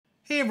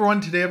Hey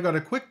everyone, today I've got a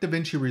quick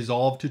DaVinci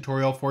Resolve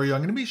tutorial for you. I'm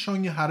going to be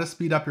showing you how to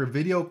speed up your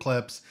video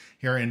clips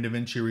here in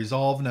DaVinci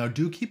Resolve. Now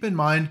do keep in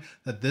mind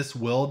that this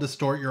will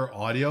distort your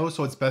audio,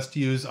 so it's best to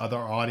use other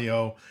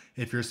audio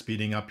if you're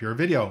speeding up your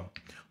video.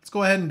 Let's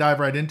go ahead and dive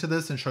right into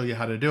this and show you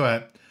how to do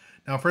it.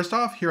 Now first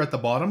off, here at the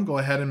bottom, go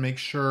ahead and make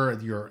sure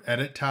your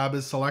Edit tab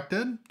is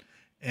selected.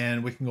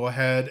 And we can go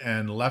ahead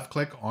and left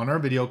click on our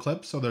video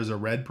clip, so there's a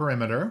red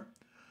perimeter.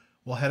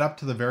 We'll head up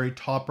to the very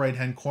top right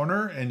hand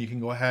corner and you can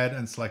go ahead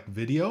and select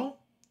video.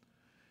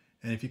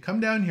 And if you come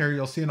down here,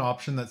 you'll see an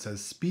option that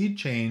says speed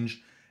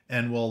change,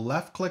 and we'll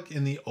left click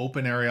in the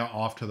open area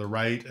off to the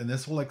right, and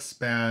this will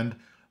expand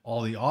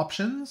all the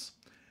options.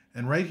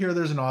 And right here,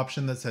 there's an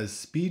option that says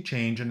speed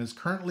change and is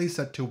currently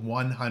set to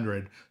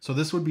 100. So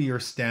this would be your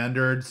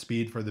standard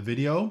speed for the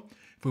video.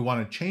 If we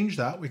want to change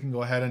that, we can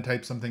go ahead and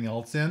type something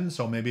else in.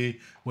 So maybe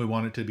we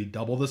want it to be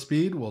double the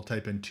speed. We'll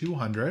type in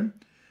 200.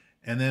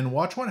 And then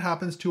watch what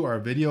happens to our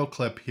video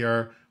clip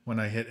here when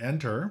I hit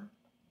enter.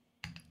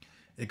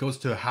 It goes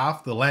to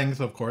half the length,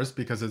 of course,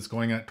 because it's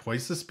going at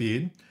twice the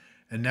speed.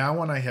 And now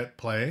when I hit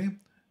play,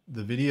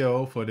 the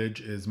video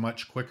footage is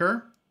much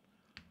quicker.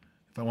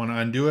 If I want to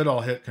undo it,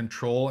 I'll hit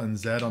Control and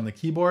Z on the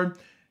keyboard,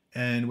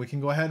 and we can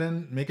go ahead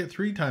and make it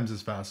 3 times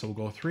as fast. So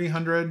we'll go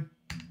 300,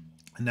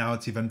 and now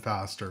it's even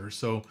faster.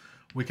 So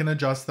we can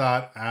adjust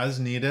that as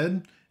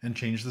needed and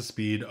change the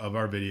speed of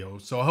our video.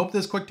 So I hope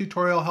this quick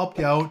tutorial helped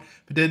you out.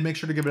 If it did, make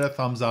sure to give it a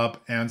thumbs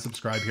up and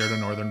subscribe here to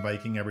Northern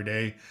Viking every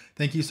day.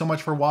 Thank you so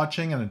much for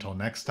watching, and until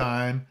next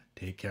time,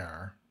 take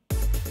care.